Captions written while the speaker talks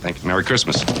Thank you. Merry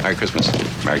Christmas. Merry Christmas.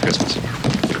 Merry Christmas.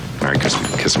 Merry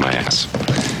Christmas. Kiss my ass.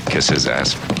 Kiss his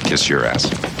ass. Kiss your ass.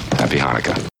 Happy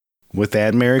Hanukkah. With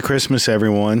that, Merry Christmas,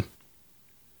 everyone.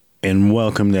 And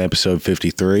welcome to episode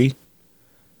 53.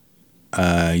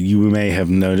 You may have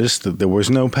noticed that there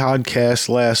was no podcast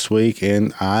last week,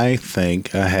 and I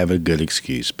think I have a good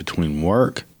excuse between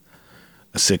work,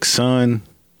 a sick son,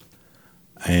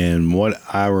 and what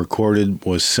I recorded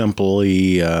was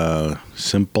simply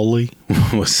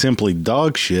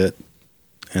dog shit,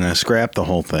 and I scrapped the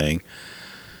whole thing,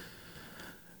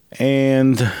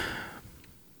 and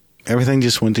everything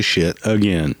just went to shit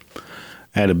again.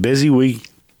 I had a busy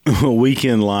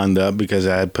weekend lined up because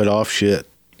I had put off shit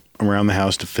around the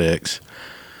house to fix.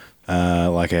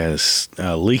 Like I had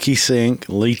a leaky sink,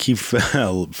 leaky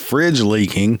fridge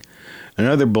leaking, and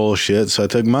other bullshit. So I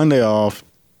took Monday off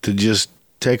to just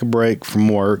take a break from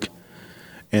work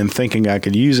and thinking I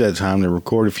could use that time to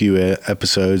record a few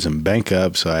episodes and bank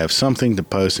up so I have something to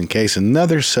post in case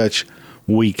another such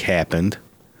week happened.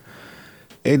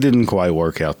 It didn't quite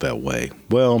work out that way.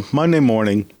 Well, Monday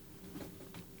morning,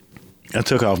 I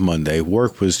took off Monday.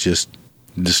 Work was just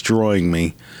destroying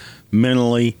me.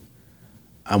 Mentally,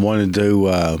 I wanted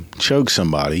to choke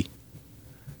somebody.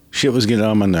 Shit was getting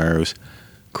on my nerves.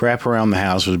 Crap around the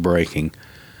house was breaking.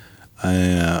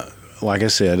 Like I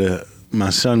said, my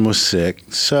son was sick,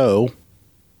 so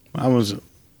I was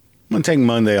going to take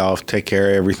Monday off, take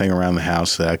care of everything around the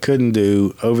house that I couldn't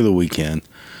do over the weekend.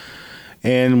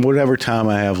 And whatever time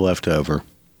I have left over,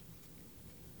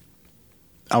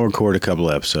 I'll record a couple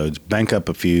of episodes, bank up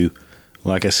a few,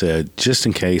 like I said, just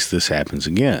in case this happens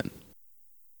again.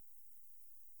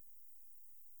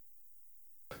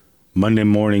 Monday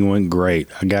morning went great.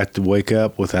 I got to wake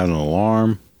up without an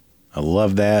alarm. I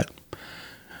love that.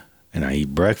 And I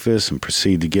eat breakfast and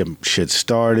proceed to get shit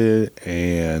started.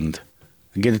 And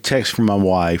I get a text from my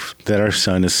wife that our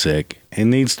son is sick and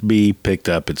needs to be picked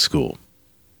up at school.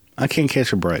 I can't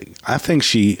catch a break. I think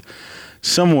she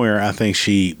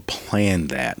planned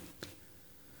that.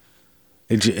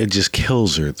 It just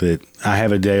kills her that I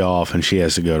have a day off and she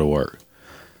has to go to work.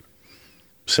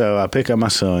 So I pick up my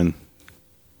son,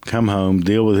 come home,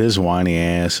 deal with his whiny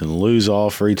ass, and lose all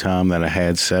free time that I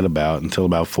had set about until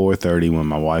about 4:30 when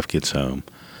my wife gets home.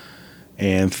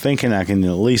 And thinking I can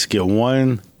at least get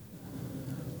one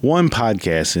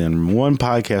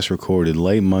podcast recorded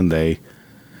late Monday.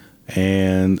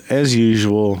 And as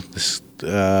usual,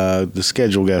 the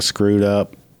schedule got screwed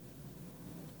up.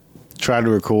 Tried to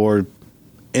record,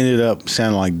 ended up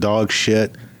sounding like dog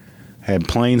shit. Had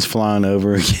planes flying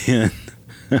over again.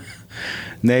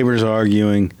 Neighbors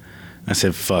arguing. I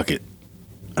said, fuck it.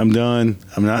 I'm done.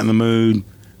 I'm not in the mood.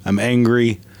 I'm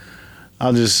angry.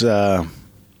 I'll just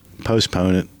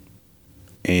postpone it.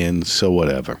 And so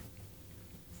whatever.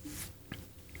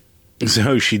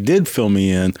 So she did fill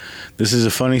me in. This is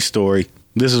a funny story.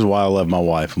 This is why I love my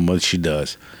wife and what she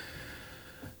does.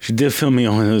 She did fill me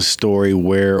on a story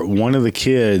where one of the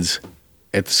kids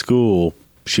at the school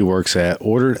she works at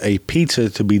ordered a pizza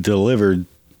to be delivered.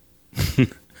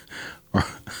 A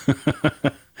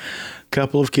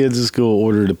couple of kids at school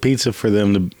ordered a pizza for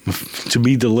them to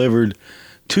be delivered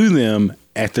to them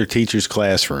at their teacher's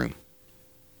classroom.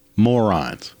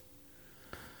 Morons.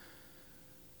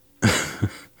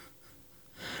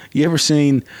 You ever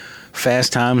seen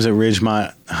Fast Times at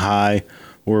Ridgemont High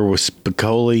where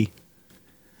Spicoli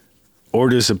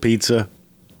orders a pizza?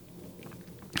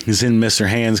 He's in Mr.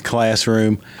 Hand's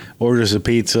classroom, orders a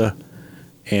pizza,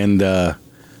 and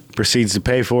proceeds to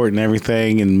pay for it and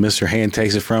everything, and Mr. Hand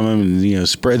takes it from him and,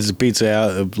 spreads the pizza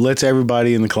out, lets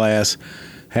everybody in the class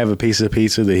have a piece of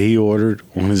pizza that he ordered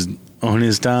on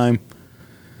his time.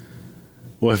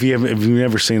 Well, if you've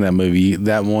never seen that movie,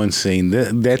 that one scene,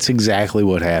 that's exactly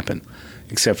what happened,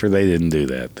 except for they didn't do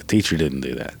that. The teacher didn't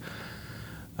do that.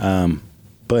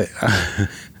 But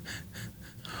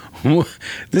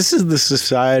this is the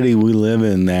society we live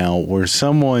in now, where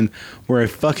a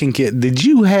fucking kid, did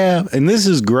you have, and this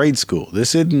is grade school,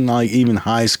 this isn't like even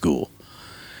high school.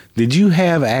 Did you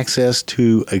have access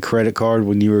to a credit card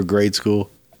when you were in grade school?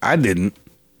 I didn't.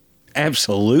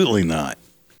 Absolutely not.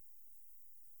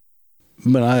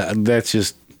 But that's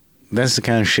the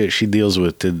kind of shit she deals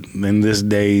with in this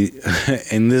day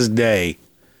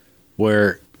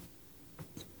where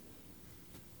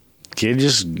kid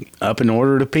just up and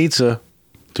ordered a pizza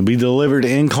to be delivered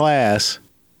in class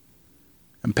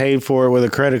and paid for it with a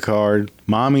credit card,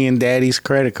 mommy and daddy's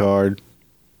credit card,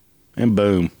 and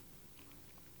boom.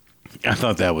 I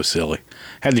thought that was silly.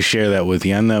 Had to share that with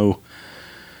you. I know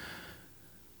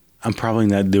I'm probably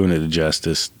not doing it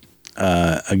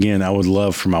Again, I would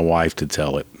love for my wife to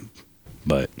tell it,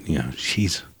 but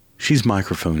she's she's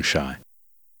microphone shy.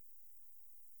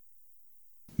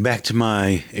 Back to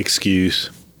my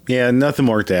excuse. Yeah, nothing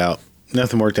worked out.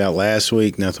 Nothing worked out last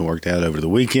week. Nothing worked out over the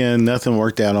weekend. Nothing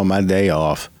worked out on my day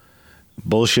off.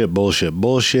 Bullshit.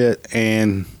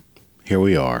 And here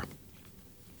we are.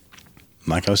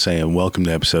 Like I was saying, welcome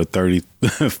to episode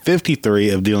 53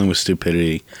 of Dealing with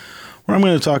Stupidity, where I'm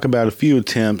going to talk about a few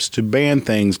attempts to ban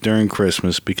things during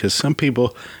Christmas because some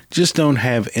people just don't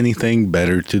have anything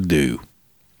better to do.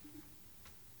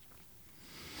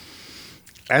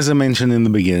 As I mentioned in the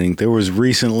beginning, there was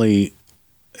recently,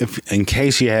 in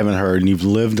case you haven't heard and you've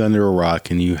lived under a rock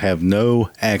and you have no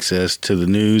access to the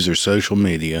news or social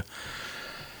media,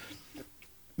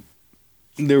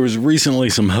 there was recently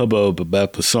some hubbub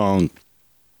about the song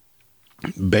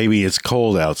Baby It's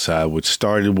Cold Outside, which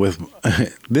started with,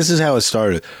 this is how it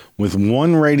started, with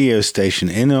one radio station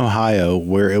in Ohio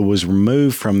where it was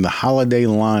removed from the holiday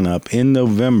lineup in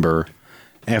November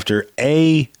after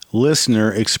a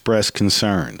listener expressed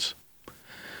concerns.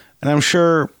 And I'm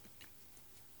sure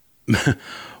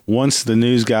once the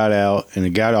news got out and it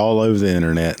got all over the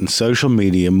internet and social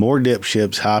media, more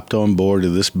dipshits hopped on board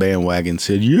of this bandwagon and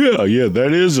said, yeah,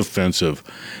 that is offensive,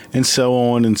 and so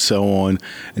on and so on.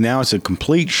 And now it's a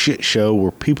complete shit show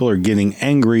where people are getting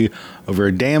angry over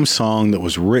a damn song that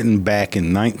was written back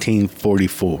in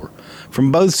 1944.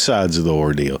 From both sides of the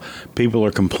ordeal, people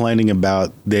are complaining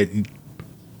about that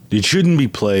it shouldn't be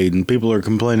played, and people are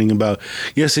complaining about,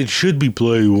 yes, it should be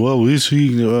played. Well,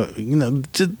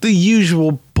 the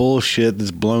usual bullshit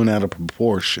that's blown out of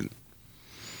proportion.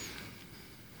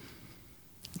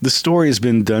 The story has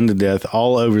been done to death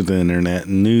all over the internet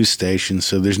and news stations,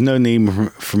 so there's no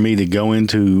need for me to go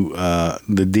into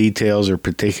the details or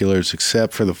particulars,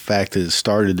 except for the fact that it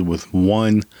started with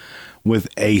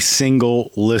a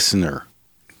single listener.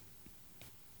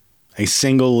 A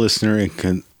single listener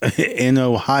in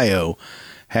Ohio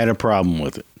had a problem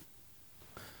with it.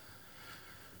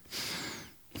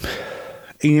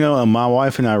 My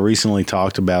wife and I recently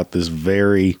talked about this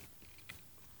very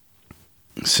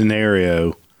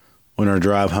scenario on our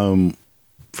drive home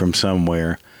from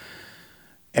somewhere,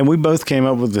 and we both came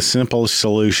up with the simplest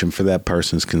solution for that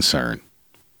person's concern,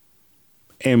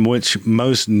 in which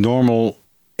most normal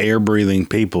air-breathing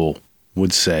people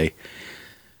would say,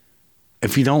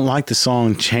 if you don't like the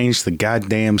song, change the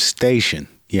goddamn station,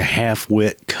 you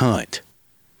half-wit cunt.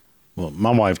 Well, my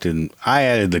wife didn't. I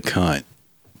added the cunt.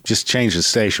 Just change the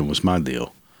station was my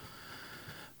deal.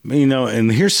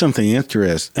 And here's something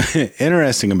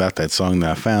interesting about that song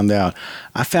that I found out.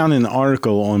 I found an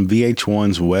article on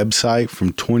VH1's website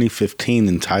from 2015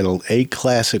 entitled 8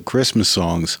 Classic Christmas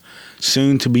Songs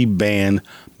Soon to be Banned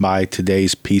by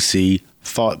Today's PC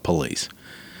Thought Police.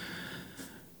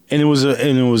 And it was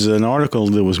an article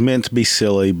that was meant to be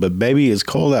silly, but Baby It's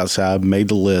Cold Outside made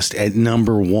the list at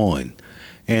number 1.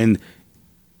 And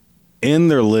in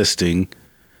their listing,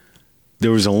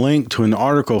 there was a link to an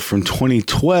article from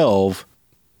 2012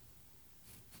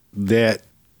 that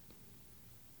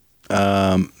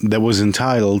was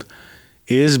entitled,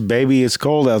 Is Baby It's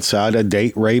Cold Outside a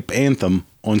Date Rape Anthem,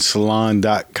 on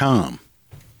Salon.com.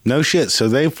 No shit, so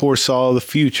they foresaw the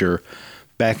future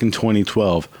back in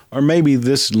 2012. Or maybe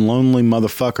this lonely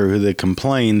motherfucker who they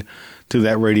complained to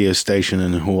that radio station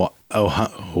in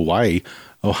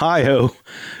Ohio,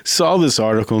 saw this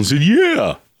article and said,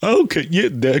 yeah, okay, yeah,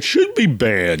 that should be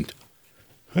banned.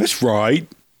 That's right.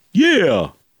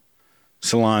 Yeah.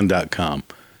 Salon.com.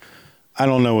 I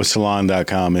don't know what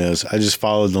Salon.com is. I just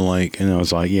followed the link and I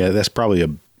was like, yeah, that's probably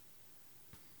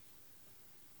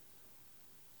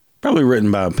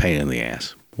written by a pain in the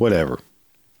ass. Whatever.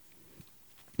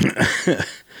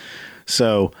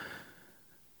 So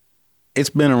it's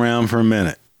been around for a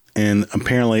minute, and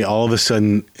apparently all of a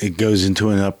sudden it goes into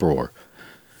an uproar.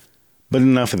 But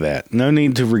enough of that. No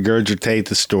need to regurgitate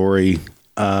the story.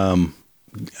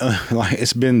 Like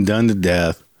it's been done to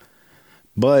death,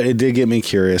 but it did get me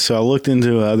curious. So I looked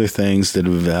into other things that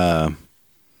have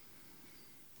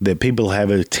that people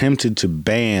have attempted to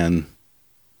ban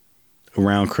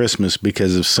around Christmas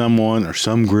because of someone or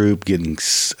some group getting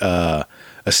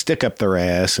a stick up their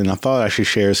ass, and I thought I should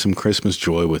share some Christmas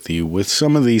joy with you with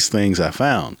some of these things I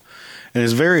found. And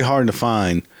it's very hard to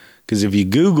find, because if you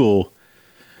Google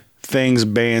things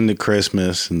banned at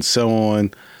Christmas and so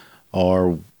on,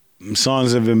 or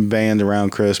songs that have been banned around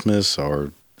Christmas,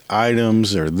 or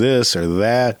items, or this or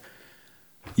that,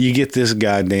 you get this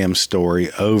goddamn story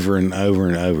over and over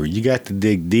and over. You got to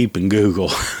dig deep in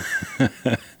Google.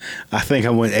 I think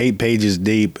I went 8 pages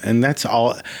deep, and that's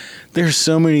all. There's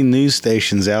so many news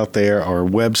stations out there or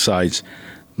websites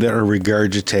that are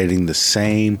regurgitating the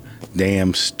same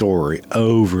damn story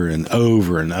over and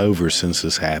over and over since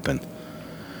this happened.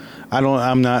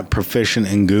 I'm not proficient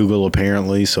in Google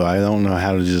apparently, so I don't know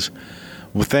how to just,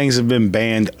 well, things have been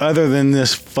banned other than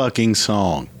this fucking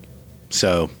song.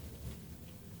 So,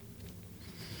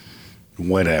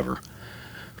 whatever.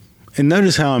 And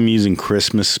notice how I'm using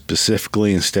Christmas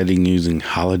specifically instead of using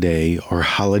holiday or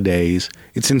holidays.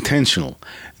 It's intentional.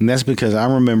 And that's because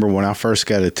I remember when I first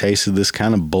got a taste of this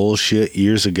kind of bullshit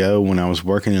years ago when I was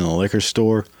working in a liquor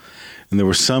store. And there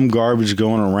was some garbage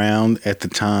going around at the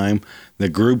time that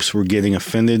groups were getting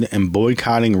offended and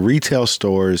boycotting retail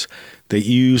stores that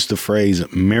used the phrase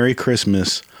Merry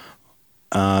Christmas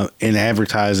in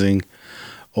advertising,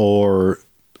 or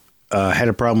had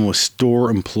a problem with store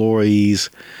employees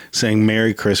saying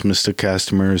Merry Christmas to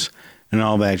customers and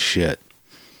all that shit.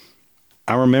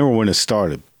 I remember when it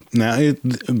started. Now,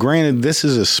 granted, this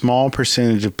is a small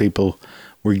percentage of people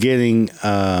were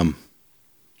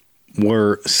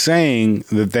saying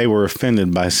that they were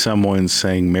offended by someone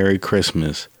saying Merry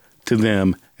Christmas to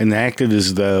them and acted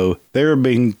as though they were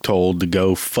being told to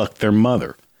go fuck their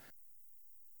mother.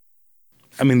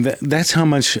 I mean, that's how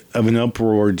much of an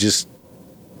uproar just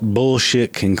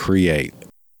bullshit can create.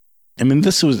 I mean,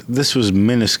 this was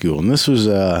minuscule, and this was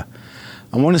I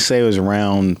want to say it was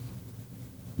around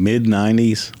mid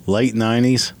 90s, late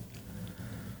 90s.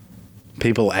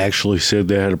 People actually said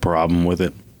they had a problem with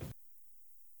it.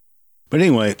 But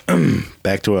anyway,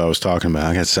 back to what I was talking about.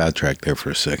 I got sidetracked there for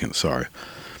a second. Sorry.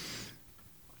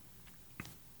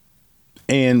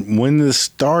 And when this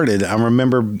started, I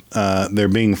remember there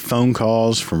being phone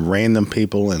calls from random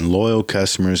people and loyal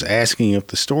customers asking if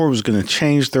the store was going to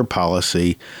change their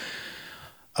policy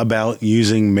about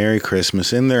using Merry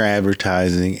Christmas in their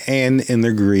advertising and in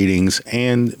their greetings.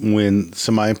 And when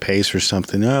somebody pays for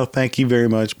something, oh, thank you very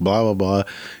much, blah, blah, blah.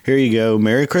 Here you go,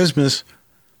 Merry Christmas.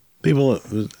 People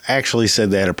actually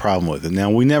said they had a problem with it. Now,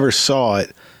 we never saw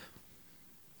it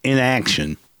in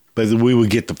action, but we would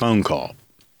get the phone call.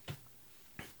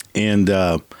 And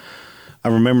I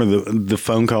remember the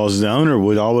phone calls. The owner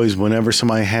would always, whenever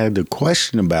somebody had a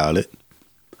question about it,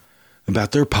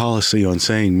 about their policy on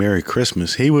saying Merry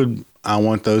Christmas, I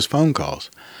want those phone calls.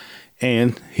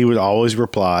 And he would always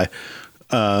reply.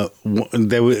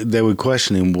 They would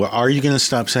question him, well, are you going to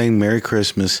stop saying Merry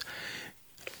Christmas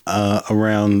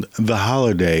around the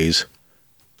holidays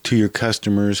to your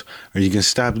customers? Are you going to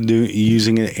stop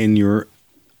using it in your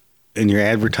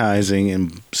advertising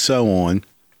and so on?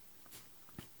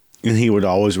 And he would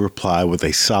always reply with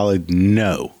a solid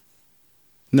no.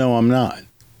 No, I'm not.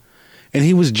 And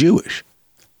he was Jewish.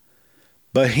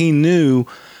 But he knew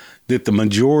that the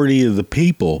majority of the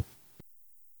people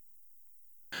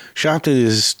shopped at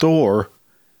his store.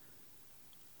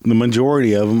 The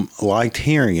majority of them liked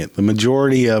hearing it. The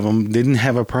majority of them didn't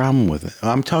have a problem with it.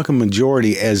 I'm talking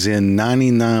majority as in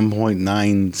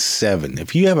 99.97.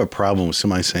 If you have a problem with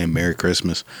somebody saying Merry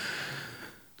Christmas,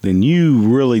 then you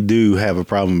really do have a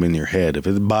problem in your head. If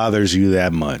it bothers you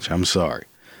that much, I'm sorry.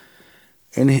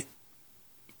 And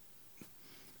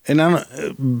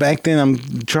back then, I'm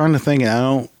trying to think, I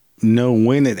don't know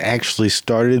when it actually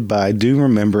started, but I do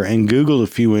remember and Googled a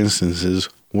few instances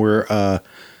where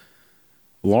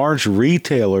large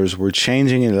retailers were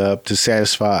changing it up to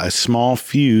satisfy a small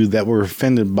few that were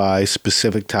offended by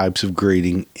specific types of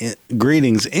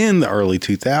greetings in the early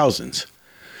 2000s.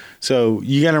 So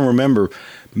you got to remember,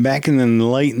 back in the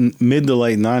mid to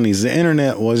late 90s, the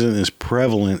internet wasn't as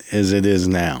prevalent as it is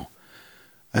now.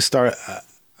 I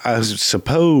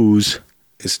suppose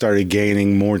it started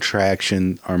gaining more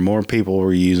traction, or more people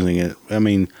were using it. I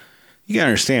mean, you got to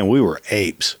understand, we were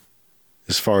apes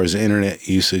as far as internet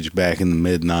usage back in the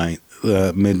mid to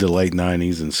late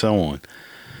 90s and so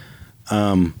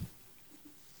on.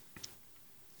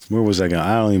 Where was I going?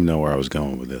 I don't even know where I was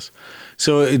going with this.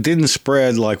 So it didn't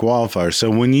spread like wildfire. So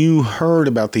when you heard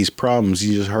about these problems,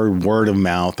 you just heard word of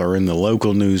mouth or in the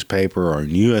local newspaper or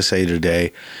in USA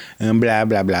Today and blah,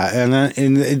 blah, blah.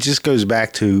 And it just goes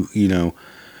back to,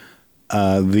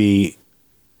 the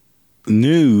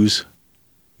news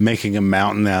making a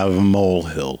mountain out of a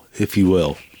molehill, if you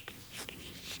will.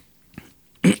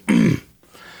 And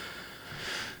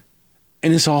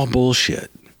it's all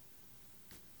bullshit.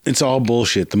 It's all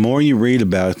bullshit. The more you read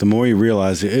about it, the more you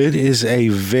realize it is a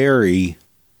very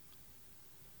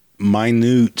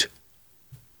minute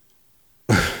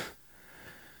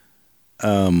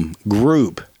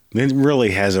group that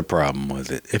really has a problem with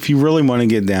it. If you really want to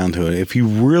get down to it, if you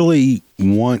really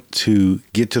want to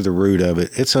get to the root of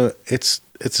it, it's a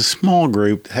small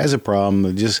group that has a problem.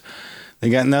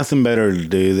 They got nothing better to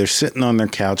do. They're sitting on their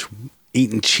couch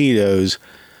eating Cheetos,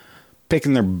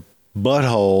 picking their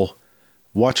butthole,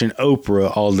 watching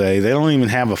Oprah all day. They don't even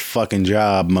have a fucking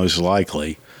job, most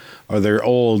likely. Or they're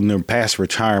old and they're past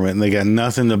retirement and they got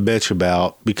nothing to bitch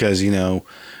about because, you know,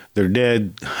 their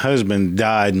dead husband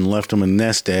died and left them a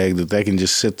nest egg that they can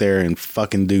just sit there and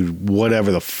fucking do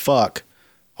whatever the fuck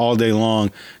all day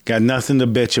long. Got nothing to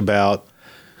bitch about.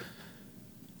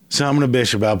 So I'm going to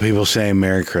bitch about people saying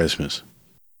Merry Christmas.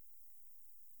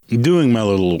 Doing my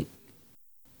little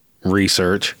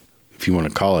research, if you want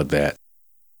to call it that.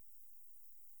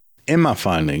 In my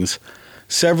findings,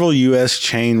 several U.S.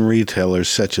 chain retailers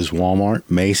such as Walmart,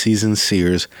 Macy's, and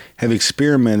Sears have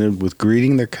experimented with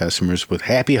greeting their customers with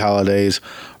Happy Holidays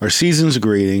or Season's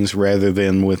Greetings rather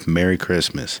than with Merry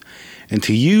Christmas, and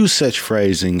to use such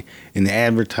phrasing in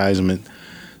advertisement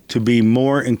to be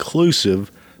more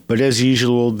inclusive, but as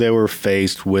usual, they were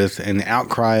faced with an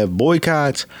outcry of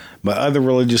boycotts by other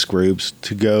religious groups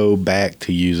to go back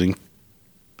to using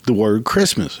the word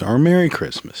Christmas or Merry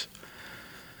Christmas.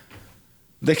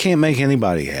 They can't make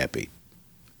anybody happy.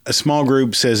 A small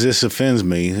group says this offends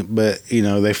me, but, you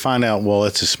know, they find out, well,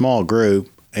 it's a small group,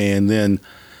 and then,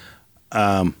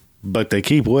 but they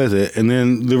keep with it. And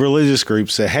then the religious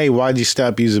groups say, hey, why'd you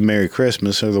stop using Merry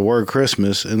Christmas or the word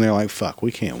Christmas? And they're like, fuck,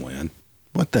 we can't win.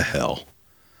 What the hell?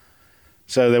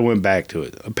 So they went back to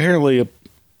it. Apparently,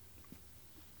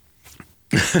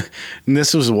 and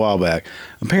this was a while back,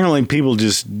 apparently people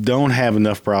just don't have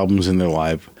enough problems in their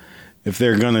life if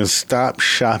they're going to stop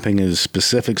shopping at a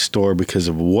specific store because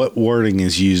of what wording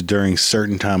is used during a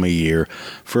certain time of year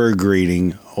for a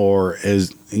greeting or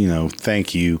as, you know,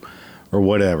 thank you or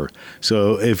whatever.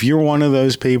 So if you're one of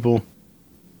those people,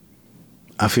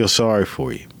 I feel sorry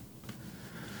for you.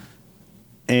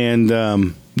 And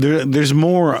there's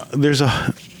more. There's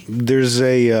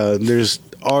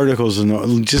articles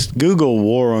and just Google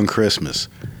War on Christmas,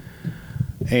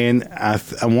 and I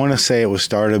want to say it was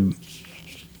started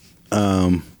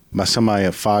by somebody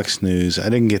at Fox News. I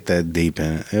didn't get that deep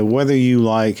in it. Whether you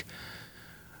like,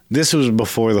 this was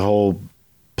before the whole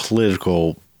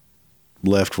political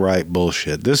left-right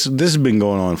bullshit. This has been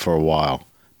going on for a while.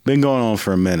 Been going on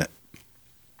for a minute.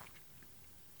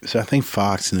 So I think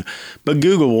Fox News. But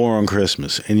Google War on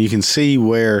Christmas, and you can see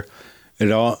where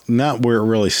it all, not where it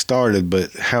really started,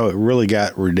 but how it really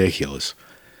got ridiculous.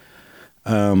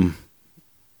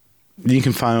 You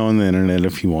can find it on the internet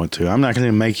if you want to. I'm not going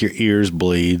to make your ears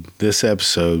bleed this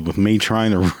episode with me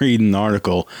trying to read an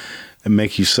article and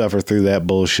make you suffer through that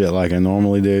bullshit like I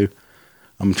normally do.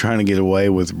 I'm trying to get away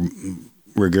with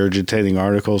regurgitating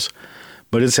articles,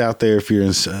 but it's out there if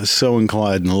you're so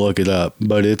inclined to look it up.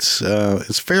 But it's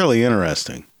fairly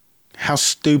interesting how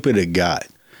stupid it got.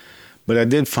 But I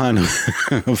did find a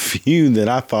few that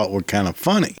I thought were kind of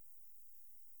funny,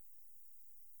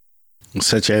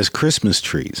 such as Christmas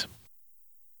trees.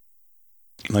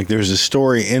 Like there's a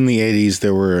story in the 80s,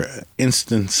 there were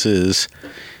instances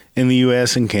in the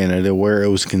U.S. and Canada where it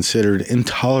was considered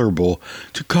intolerable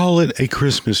to call it a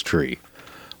Christmas tree.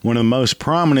 One of the most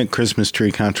prominent Christmas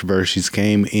tree controversies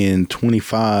came in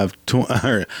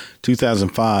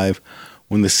 2005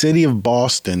 when the city of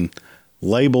Boston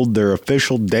labeled their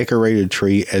official decorated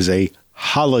tree as a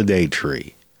holiday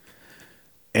tree.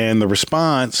 And the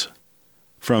response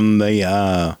from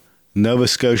the Nova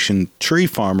Scotian tree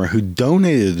farmer who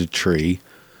donated the tree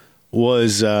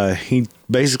was he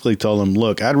basically told him,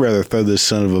 look, I'd rather throw this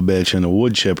son of a bitch in a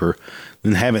wood chipper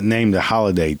than have it named a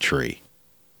holiday tree.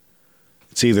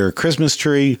 It's either a Christmas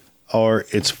tree or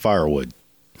it's firewood.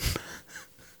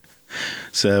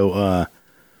 So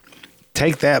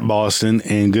take that, Boston,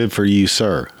 and good for you,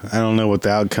 sir. I don't know what the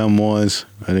outcome was.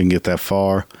 I didn't get that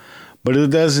far. But it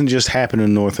doesn't just happen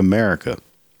in North America.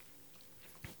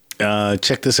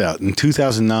 Check this out. In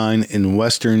 2009, in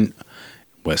West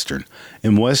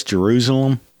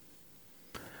Jerusalem,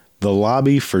 the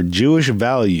Lobby for Jewish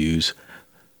Values,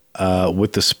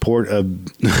 with the support of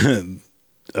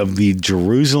of the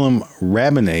Jerusalem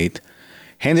Rabbinate,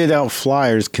 handed out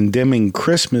flyers condemning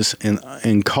Christmas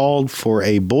and called for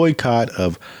a boycott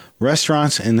of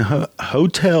restaurants and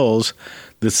hotels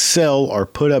that sell or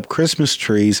put up Christmas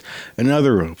trees and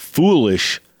other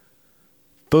foolish,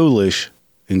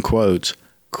 in quotes,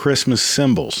 Christmas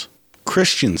symbols.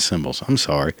 Christian symbols, I'm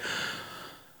sorry.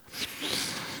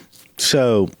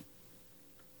 So,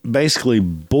 basically,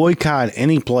 boycott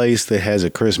any place that has a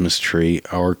Christmas tree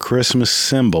or Christmas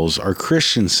symbols or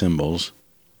Christian symbols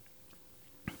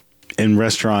in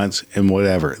restaurants and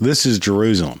whatever. This is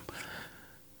Jerusalem.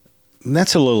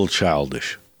 That's a little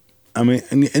childish. I mean,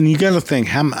 and you got to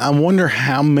think, I wonder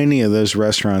how many of those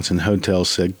restaurants and hotels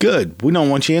said, good, we don't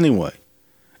want you anyway.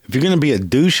 If you're going to be a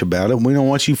douche about it, we don't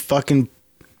want you fucking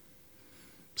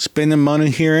spending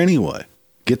money here anyway.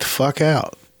 Get the fuck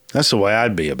out. That's the way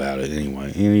I'd be about it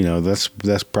anyway. And, you know, that's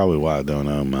probably why I don't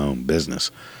own my own business.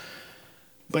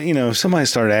 But, you know, if somebody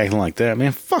started acting like that,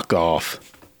 man, fuck off.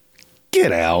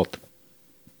 Get out.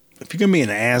 If you're going to be an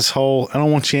asshole, I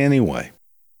don't want you anyway.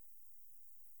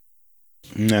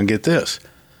 Now get this.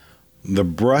 The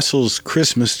Brussels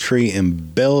Christmas tree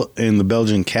in the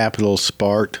Belgian capital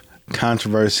sparked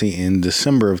controversy in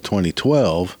December of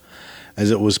 2012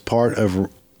 as it was part of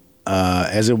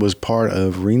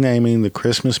renaming the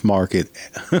Christmas market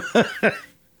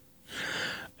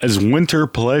as Winter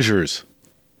Pleasures.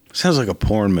 Sounds like a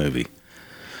porn movie.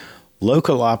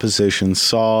 Local opposition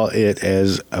saw it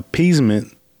as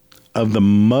appeasement of the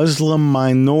Muslim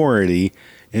minority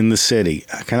in the city.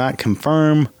 I can't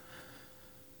confirm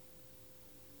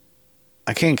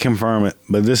it,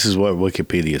 but this is what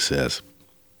Wikipedia says.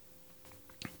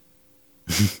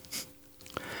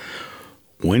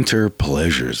 Winter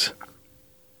Pleasures,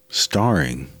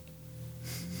 starring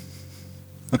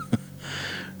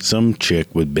some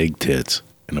chick with big tits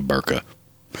and a burqa.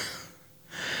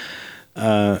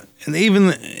 And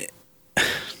even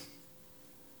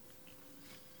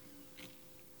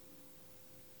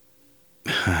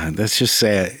that's just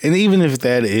sad. And even if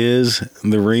that is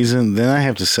the reason, then I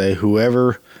have to say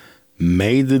whoever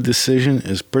made the decision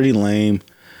is pretty lame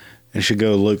and should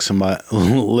go lick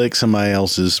somebody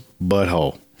else's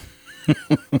butthole.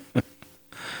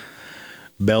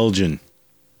 Belgian.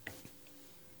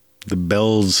 The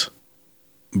Bells.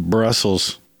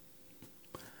 Brussels.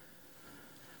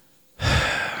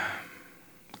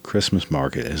 Christmas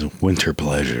market is Winter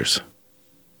Pleasures.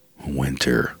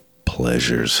 Winter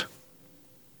Pleasures.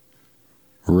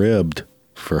 Ribbed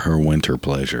for her winter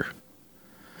pleasure.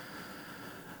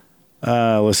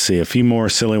 Let's see. A few more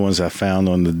silly ones I found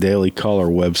on the Daily Caller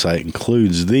website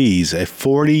includes these. A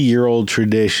 40-year-old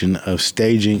tradition of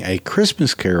staging a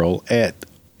Christmas carol at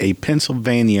a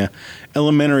Pennsylvania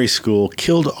elementary school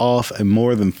killed off a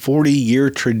more than 40-year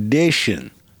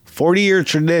tradition. 40-year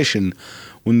tradition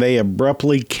when they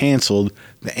abruptly canceled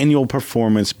the annual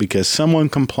performance because someone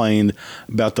complained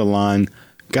about the line,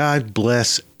 "God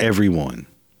bless everyone."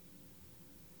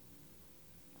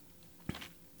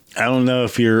 I don't know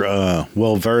if you're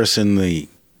well versed in the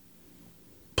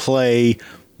play,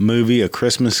 movie, A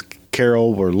Christmas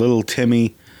Carol, where little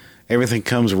Timmy, everything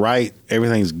comes right,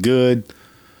 everything's good,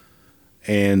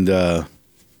 and this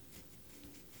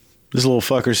little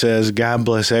fucker says, "God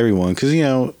bless everyone," because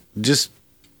just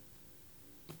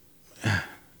you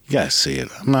gotta see it.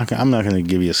 I'm not going to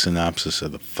give you a synopsis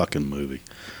of the fucking movie,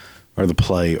 or the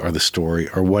play, or the story,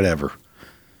 or whatever.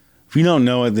 If you don't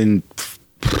know it, then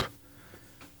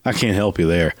I can't help you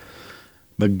there.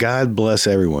 But God bless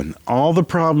everyone. All the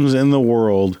problems in the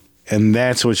world, and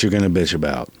that's what you're going to bitch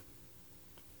about.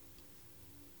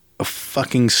 A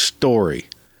fucking story.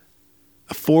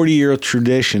 A 40-year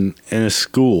tradition in a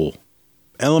school,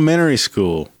 elementary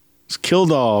school, was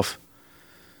killed off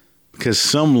because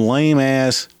some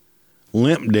lame-ass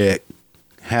limp dick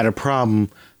had a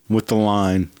problem with the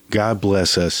line, "God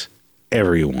bless us,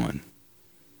 everyone."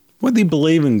 Whether you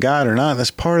believe in God or not,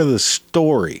 that's part of the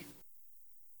story.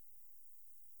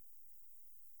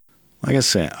 Like I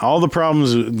said, all the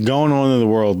problems going on in the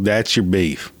world, that's your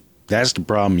beef. That's the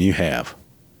problem you have.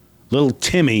 Little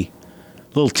Timmy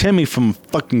from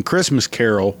fucking Christmas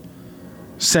Carol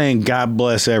saying, "God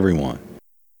bless everyone."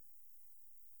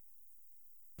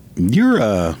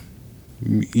 You're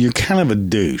kind of a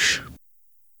douche.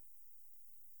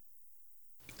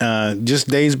 Just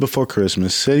days before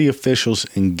Christmas, city officials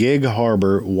in Gig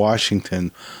Harbor,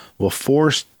 Washington, were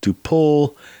forced to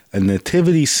pull a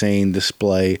nativity scene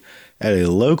display at a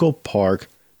local park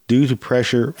due to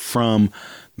pressure from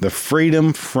the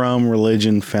Freedom From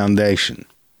Religion Foundation.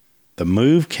 The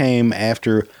move came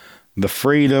after the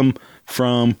Freedom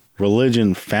From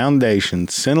Religion Foundation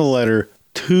sent a letter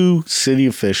to city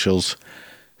officials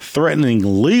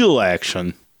threatening legal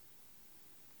action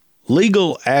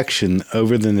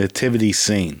over the nativity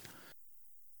scene.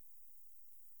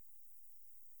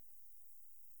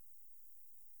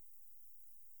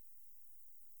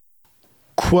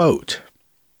 Quote,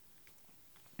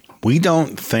 "We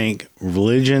don't think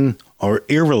religion or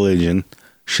irreligion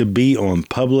should be on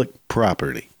public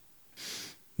property."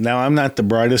 Now, I'm not the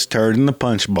brightest turd in the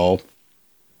punch bowl.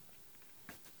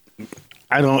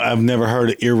 I've never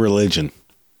heard of irreligion.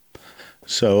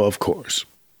 So, of course,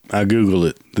 I Googled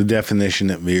it, the definition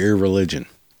of irreligion.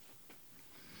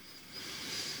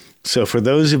 So for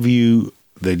those of you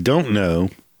that don't know,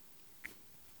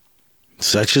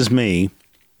 such as me,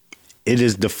 it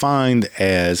is defined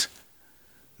as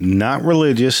not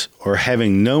religious or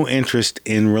having no interest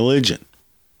in religion.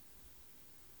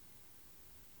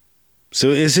 So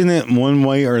isn't it one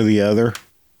way or the other?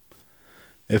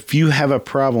 If you have a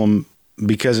problem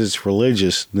because it's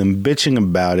religious, then bitching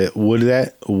about it, would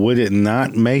it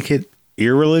not make it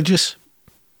irreligious?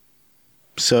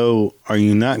 So are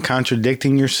you not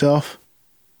contradicting yourself?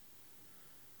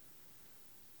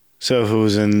 So if it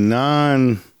was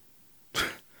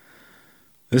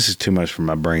this is too much for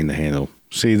my brain to handle.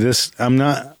 See,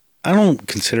 I don't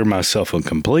consider myself a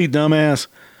complete dumbass.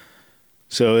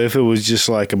 So if it was just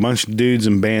like a bunch of dudes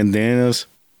in bandanas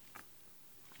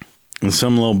and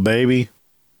some little baby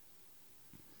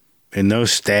and no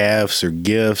staffs or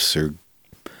gifts or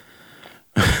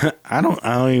I don't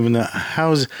even know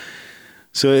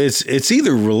so it's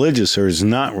either religious or it's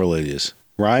not religious,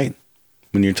 right?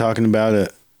 When you're talking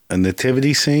about a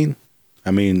nativity scene,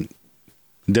 I mean,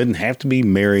 it doesn't have to be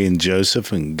Mary and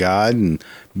Joseph and God and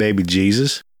baby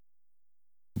Jesus.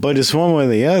 But it's one way or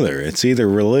the other. It's either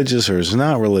religious or it's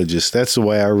not religious. That's the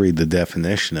way I read the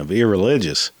definition of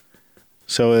irreligious.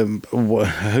 So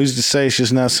who's to say it's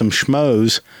just not some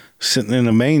schmoes sitting in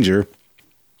a manger?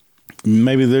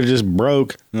 Maybe they're just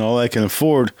broke and all they can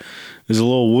afford is a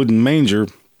little wooden manger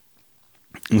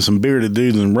and some bearded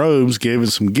dudes in robes giving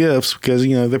some gifts because,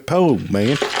 they're poor,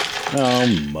 man. Oh,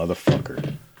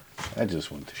 motherfucker. That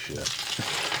just went to shit.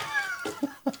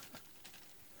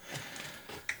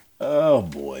 Oh,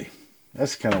 boy.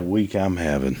 That's the kind of week I'm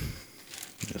having.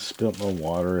 Just spilt my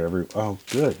water Oh,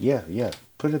 good. Yeah.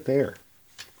 Put it there.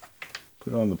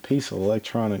 Put it on the piece of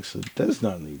electronics that does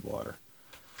not need water.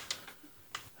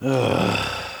 God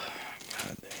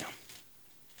damn.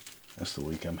 That's the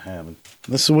week I'm having.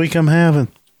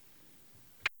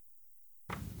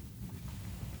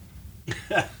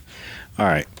 All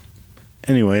right.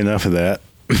 Anyway, enough of that.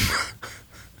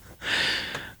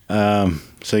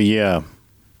 So, yeah.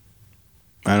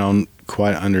 I don't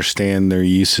quite understand their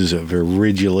uses of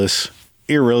irreligious,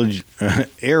 or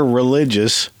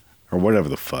whatever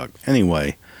the fuck.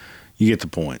 Anyway, you get the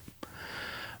point.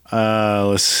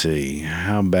 Let's see.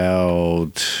 How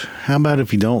about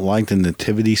if you don't like the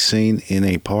nativity scene in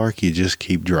a park, you just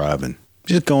keep driving.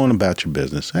 Just going about your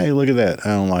business. Hey, look at that. I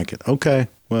don't like it. Okay,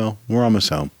 well, we're almost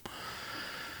home.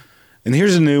 And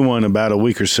here's a new one about a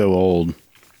week or so old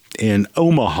in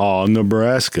Omaha,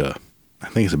 Nebraska. I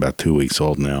think it's about 2 weeks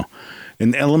old now.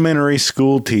 An elementary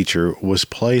school teacher was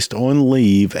placed on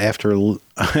leave after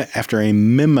a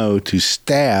memo to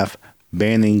staff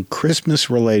banning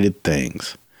Christmas-related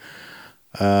things.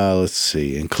 Let's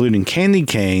see, including candy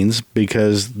canes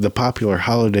because the popular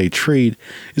holiday treat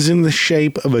is in the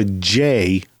shape of a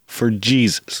J for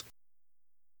Jesus.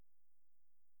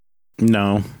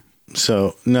 No,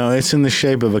 it's in the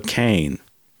shape of a cane,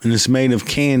 and it's made of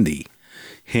candy.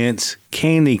 Hence,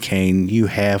 candy cane, you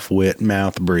half-wit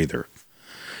mouth breather.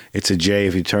 It's a J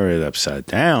if you turn it upside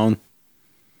down.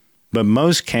 But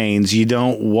most canes, you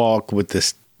don't walk with the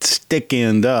stick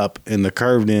end up and the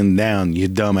curved end down, you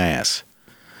dumbass.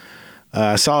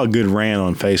 I saw a good rant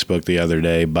on Facebook the other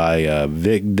day by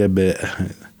Vic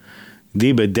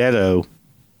DiBenedetto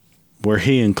where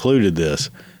he included this.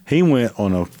 He went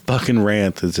on a fucking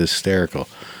rant that's hysterical.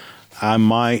 I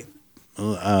might...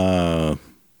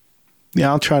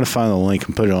 I'll try to find the link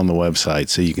and put it on the website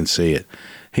so you can see it.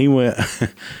 He went,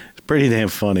 it's pretty damn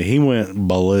funny. He went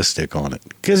ballistic on it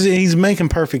because he's making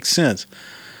perfect sense.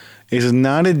 It's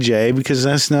not a J because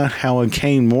that's not how a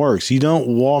cane works. You don't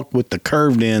walk with the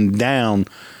curved end down.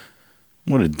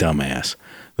 What a dumbass.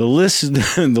 The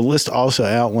list also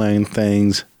outlined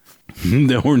things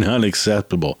that were not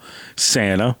acceptable.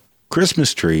 Santa,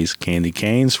 Christmas trees, candy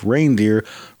canes, reindeer,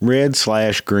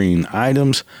 red/green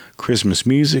items, Christmas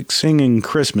music, singing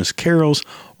Christmas carols,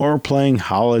 or playing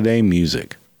holiday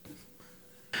music.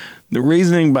 The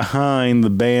reasoning behind the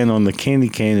ban on the candy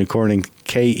cane, according to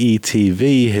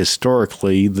KETV,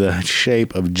 historically, the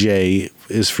shape of J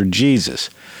is for Jesus.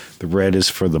 The red is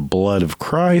for the blood of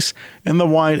Christ, and the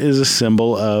white is a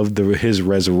symbol of his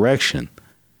resurrection.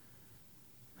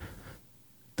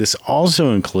 This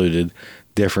also included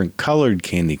different colored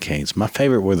candy canes. My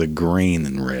favorite were the green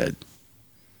and red.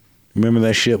 Remember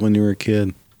that shit when you were a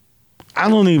kid? I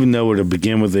don't even know where to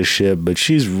begin with this shit, but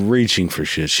she's reaching for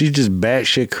shit. She's just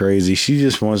batshit crazy. She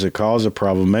just wants to cause a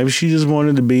problem. Maybe she just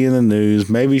wanted to be in the news.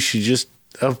 Maybe she's just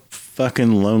a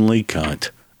fucking lonely cunt.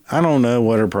 I don't know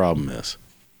what her problem is.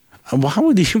 Why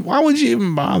would you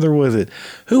even bother with it?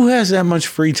 Who has that much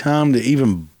free time to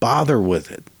even bother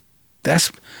with it?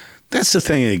 That's the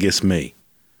thing that gets me.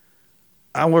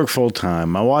 I work full time.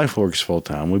 My wife works full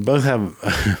time. We both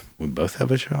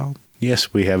have a child.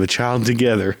 Yes, we have a child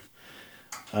together.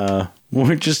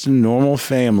 We're just a normal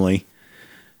family.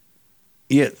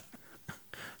 Yet,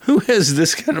 who has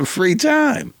this kind of free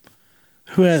time?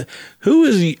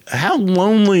 How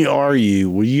lonely are you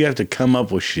when you have to come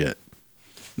up with shit?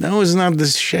 No, it's not the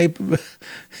shape of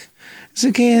it's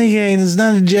a candy cane. It's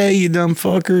not a J, you dumb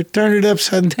fucker. Turn it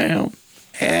upside down.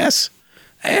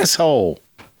 Asshole.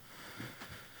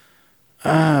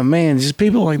 Man, just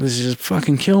people like this just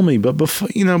fucking kill me. But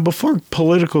before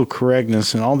political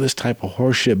correctness and all this type of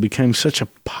horseshit became such a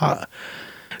problem,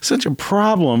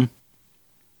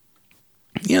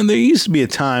 there used to be a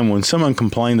time when someone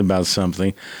complained about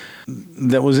something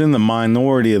that was in the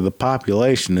minority of the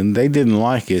population and they didn't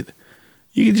like it.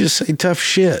 You could just say tough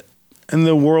shit and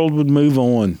the world would move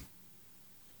on.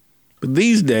 But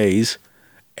these days,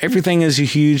 everything is a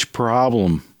huge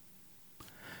problem.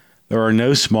 There are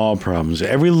no small problems.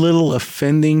 Every little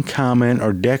offending comment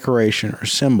or decoration or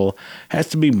symbol has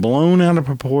to be blown out of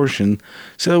proportion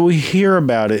so that we hear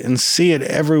about it and see it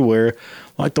everywhere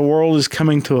like the world is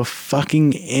coming to a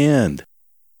fucking end.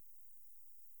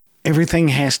 Everything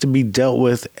has to be dealt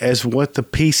with as what the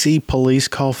PC police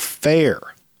call fair.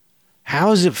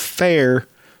 How is it fair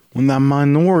when the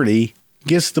minority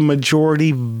gets the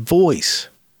majority voice?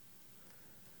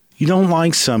 You don't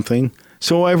like something,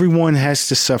 so everyone has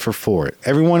to suffer for it.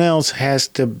 Everyone else has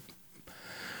to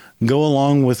go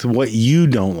along with what you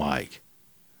don't like.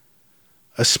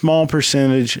 A small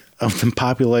percentage of the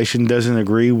population doesn't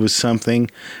agree with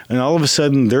something, and all of a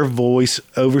sudden their voice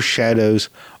overshadows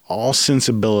all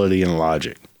sensibility and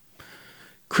logic.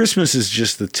 Christmas is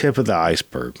just the tip of the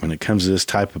iceberg when it comes to this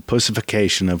type of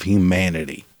pussification of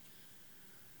humanity.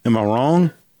 Am I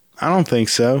wrong? I don't think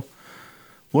so.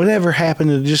 Whatever happened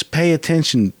to just pay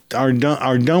attention or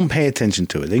don't pay attention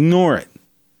to it? Ignore it.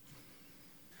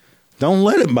 Don't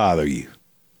let it bother you.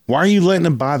 Why are you letting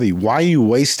it bother you? Why are you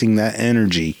wasting that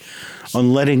energy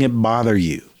on letting it bother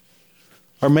you?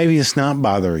 Or maybe it's not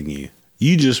bothering you.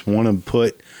 You just want to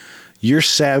put your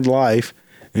sad life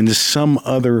into some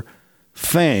other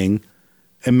thing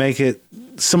and make it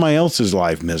somebody else's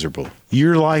life miserable.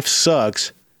 Your life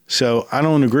sucks. So I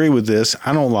don't agree with this.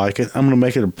 I don't like it. I'm going to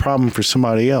make it a problem for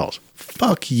somebody else.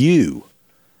 Fuck you.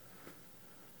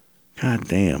 God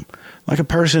damn. Like a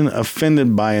person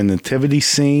offended by a nativity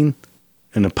scene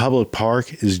in a public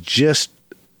park is just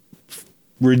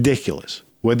ridiculous,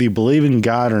 whether you believe in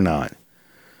God or not.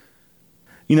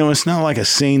 It's not like a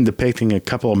scene depicting a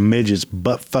couple of midgets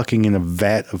butt fucking in a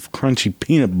vat of crunchy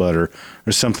peanut butter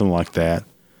or something like that.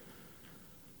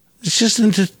 It's just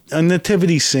a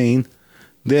nativity scene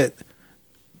that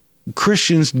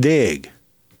Christians dig.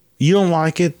 You don't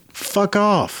like it? Fuck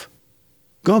off.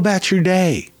 Go about your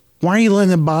day. Why are you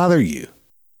letting it bother you?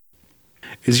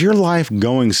 Is your life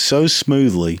going so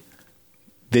smoothly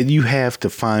that you have to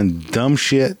find dumb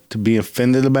shit to be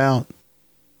offended about?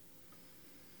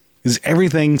 Is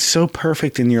everything so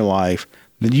perfect in your life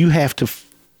that you have to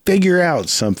figure out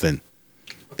something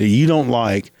that you don't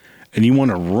like and you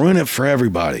want to ruin it for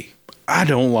everybody? I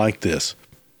don't like this.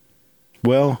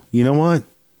 Well, you know what?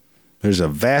 There's a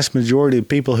vast majority of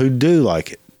people who do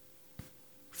like it.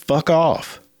 Fuck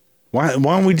off. Why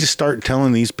don't we just start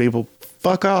telling these people,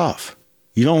 fuck off?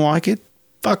 You don't like it?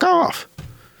 Fuck off.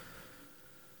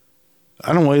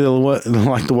 I don't like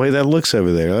the way that looks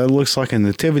over there. That looks like a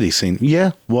nativity scene.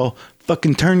 Yeah, well,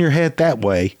 fucking turn your head that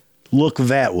way. Look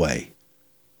that way.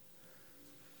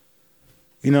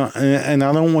 And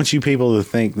I don't want you people to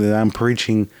think that I'm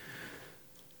preaching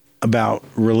about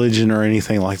religion or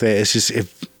anything like that. It's just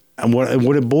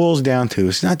what it boils down to,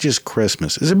 it's not just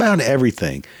Christmas. It's about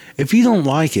everything. If you don't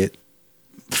like it,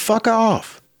 fuck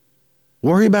off.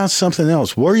 Worry about something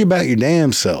else. Worry about your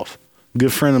damn self. A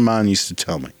good friend of mine used to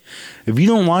tell me, if you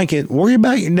don't like it, worry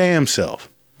about your damn self.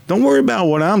 Don't worry about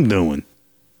what I'm doing.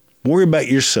 Worry about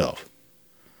yourself.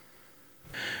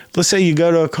 Let's say you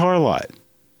go to a car lot.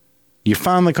 You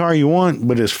find the car you want,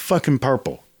 but it's fucking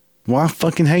purple. Well, I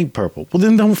fucking hate purple. Well,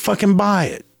 then don't fucking buy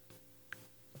it.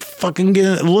 Fucking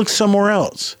look somewhere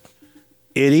else.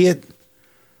 Idiot.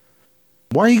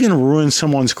 Why are you going to ruin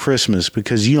someone's Christmas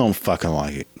because you don't fucking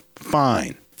like it?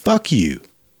 Fine. Fuck you.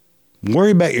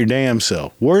 Worry about your damn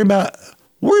self. Worry about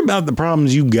the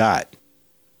problems you got.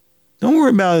 Don't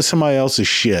worry about somebody else's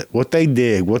shit, what they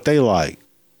dig, what they like.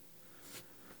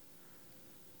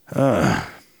 Have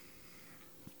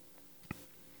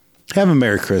a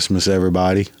Merry Christmas,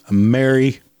 everybody. A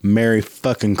Merry, Merry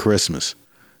fucking Christmas.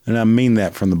 And I mean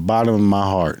that from the bottom of my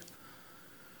heart.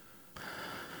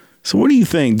 So what do you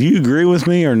think? Do you agree with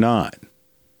me or not?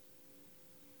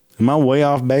 Am I way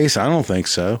off base? I don't think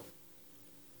so.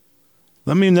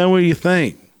 Let me know what you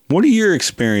think. What are your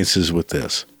experiences with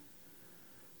this?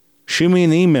 Shoot me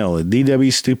an email at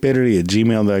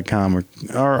dwstupidity@gmail.com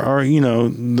or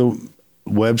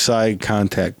website,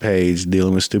 contact page,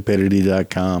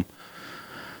 dealingwithstupidity.com.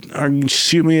 Or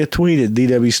shoot me a tweet at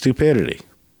DWStupidity.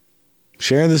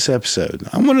 Share this episode.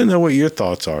 I want to know what your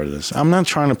thoughts are to this. I'm not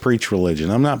trying to preach religion.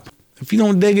 If you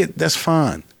don't dig it, that's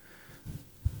fine.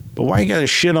 But why you got to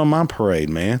shit on my parade,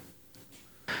 man?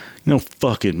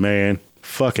 Fuck it, man.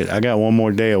 Fuck it. I got one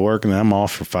more day of work and I'm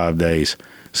off for 5 days.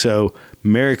 So,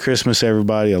 Merry Christmas,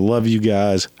 everybody. I love you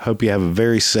guys. Hope you have a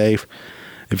very safe.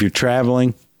 If you're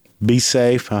traveling, be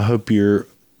safe. I hope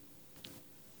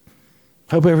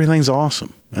everything's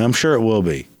awesome. And I'm sure it will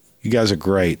be. You guys are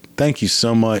great. Thank you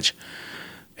so much.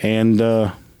 And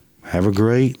have a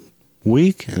great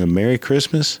week and a Merry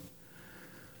Christmas.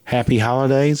 Happy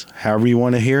holidays. However you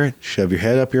want to hear it. Shove your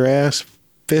head up your ass.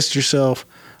 Fist yourself.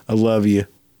 I love you.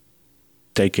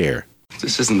 Take care.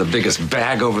 This isn't the biggest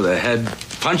bag over the head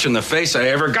punch in the face I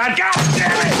ever got. God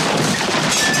damn it!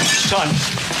 Son.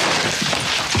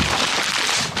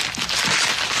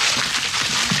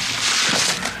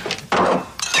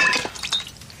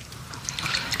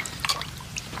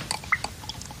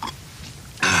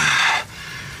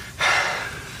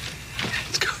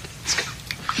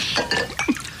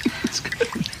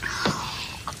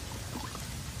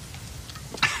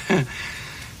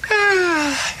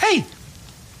 Hey!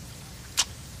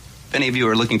 If any of you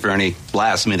are looking for any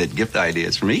last-minute gift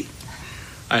ideas for me,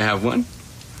 I have one.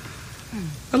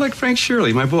 I like Frank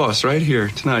Shirley, my boss, right here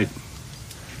tonight.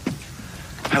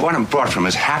 I want him brought from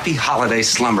his happy holiday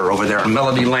slumber over there on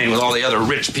Melody Lane with all the other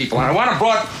rich people, and I want him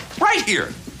brought right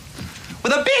here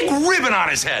with a big ribbon on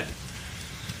his head.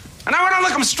 And I want to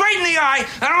look him straight in the eye,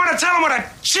 and I want to tell him what a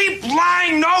cheap,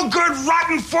 lying, no-good,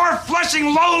 rotten, four-flushing,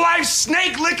 low-life,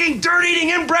 snake-licking, dirt-eating,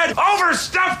 inbred,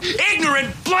 overstuffed,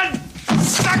 ignorant,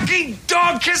 blood-sucking,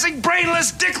 dog-kissing,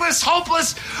 brainless, dickless,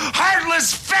 hopeless,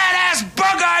 heartless, fat-ass,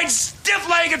 bug-eyed,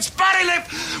 stiff-legged,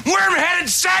 spotty-lipped, worm-headed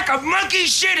sack of monkey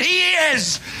shit he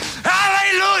is.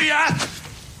 Hallelujah!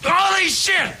 Holy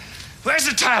shit! Where's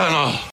the Tylenol?